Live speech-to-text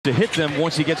to hit them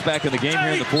once he gets back in the game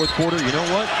here in the fourth quarter. You know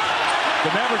what? The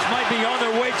Mavericks might be on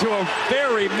their way to a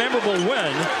very memorable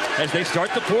win as they start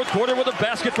the fourth quarter with a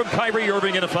basket from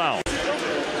Kairiirving and a foul.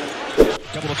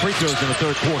 Couple of free throws in the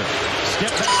third quarter. Step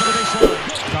back to the baseline.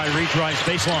 Kyrie drives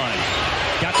baseline.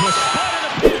 Got to a spot in the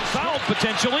pin. Fouled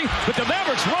potentially, but the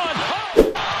Mavericks run.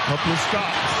 Oh! Hopefully stop.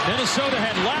 Minnesota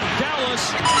had lapped Dallas,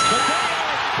 but they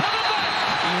are coming back.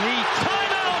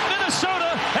 Timeout Minnesota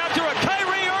after a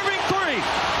Kairiirving three.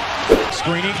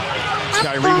 Screening.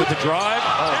 Kyrie with the drive.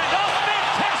 And a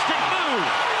fantastic move.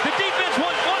 The defense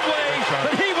went one way,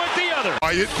 but he went the other.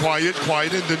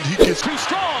 Quiet, and then he gets too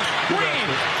strong. Green.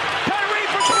 Kyrie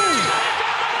for two.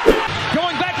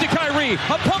 Going back to Kyrie.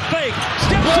 A pump fake.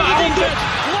 Steps to the defense.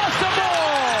 Lost the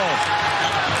ball.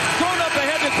 Thrown up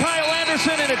ahead to Kyle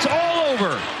Anderson, and it's all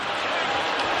over.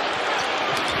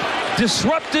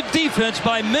 Disrupted defense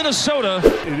by Minnesota.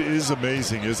 It is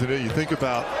amazing, isn't it? You think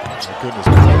about, oh my goodness.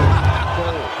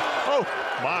 Oh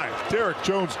my, Derek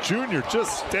Jones Jr.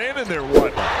 just standing there.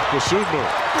 What? Kusuma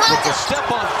with the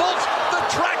step on Fultz. The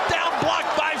track down block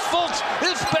by Fultz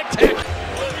is spectacular.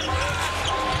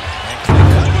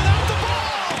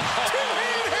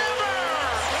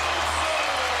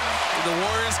 The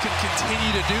Warriors can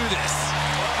continue to do this.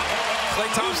 Klay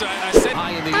Thompson, I said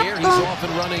high in the air, he's off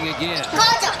and running again.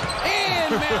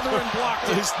 And Mathurin blocked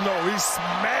it. No, he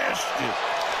smashed it.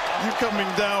 You coming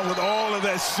down with all of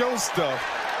that show stuff.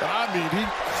 I mean, he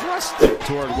crushed it.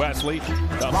 Toward Wesley.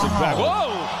 Dumps it back.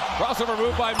 Whoa! Crossover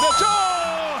move by Mitchell.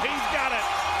 He's got it.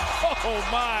 Oh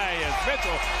my! As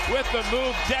Mitchell with the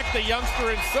move decked the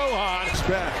youngster in Sohan. It's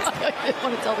back. I didn't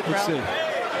want to tell the crowd.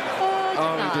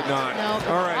 Oh, he did not. No,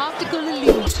 all right. optically.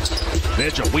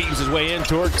 Mitchell weaves his way in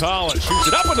toward Collins, shoots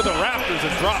it up into the rafters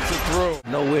and drops it through.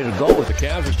 Nowhere to go with The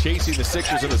Cavs are chasing the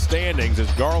Sixers in the standings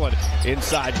as Garland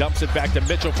inside dumps it back to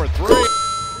Mitchell for three.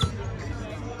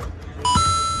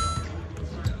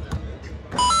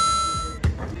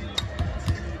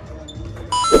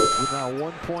 With now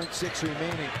 1.6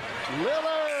 remaining.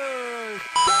 Lillard!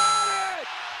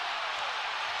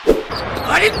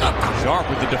 Got it! Sharp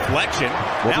with the deflection.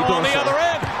 Now on the other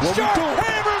end. Sharp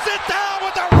hammers it down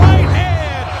with the right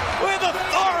hand with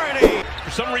authority.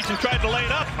 For some reason tried to lay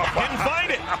it up. Didn't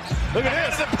find it. Look at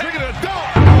this. Look at the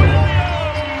dunk.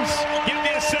 Williams. Give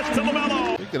the assist to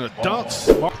LaMelo. Speaking of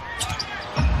dunks. Mark.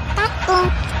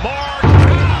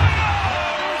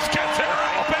 Gets it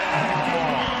right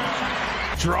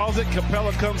back. Draws it.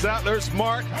 Capella comes out. There's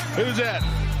Smart. Who's that?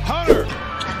 Hunter.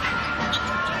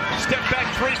 Step back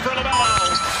three for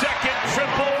LaMelo. Second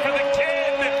triple for the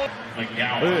kid. Look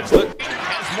at this. Look.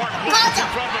 As Mark moves in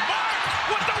front of him. Mark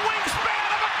with the wingspan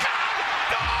of a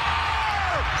condor.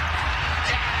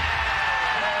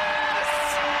 Yes!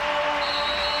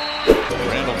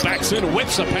 Randall backs in,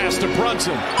 whips a pass to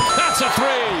Brunson. That's a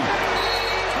three.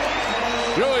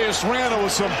 Julius Randle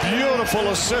with some beautiful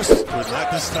assists.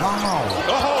 Not this time.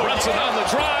 Oh, Brunson on the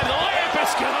drive. The layup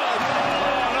is good.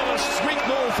 Another sweet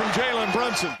move from Jalen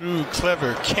Brunson. Ooh,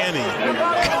 clever, cunning.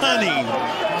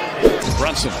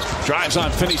 Brunson drives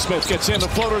on Finney-Smith, gets in, the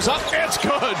floater's up. It's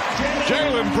good.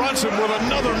 Jalen Brunson with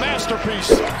another masterpiece.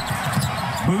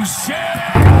 Boucher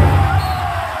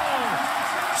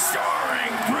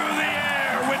soaring through the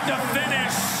air with the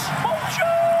finish.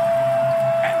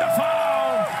 And the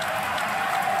foul.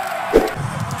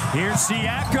 Here's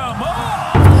Siakam.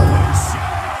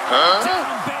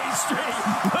 Down Bay Street.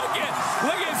 Look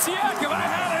at Siakam. I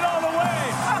had it all the way.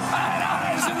 I had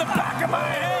eyes in the back of my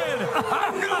head.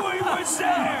 I knew he was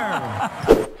there.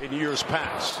 In years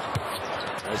past,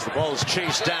 as the ball is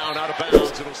chased down out of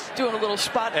bounds, Doing a little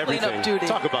spot cleanup duty.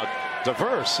 Talk about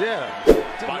diverse, yeah.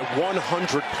 By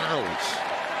 100 pounds.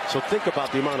 So think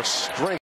about the amount of strength.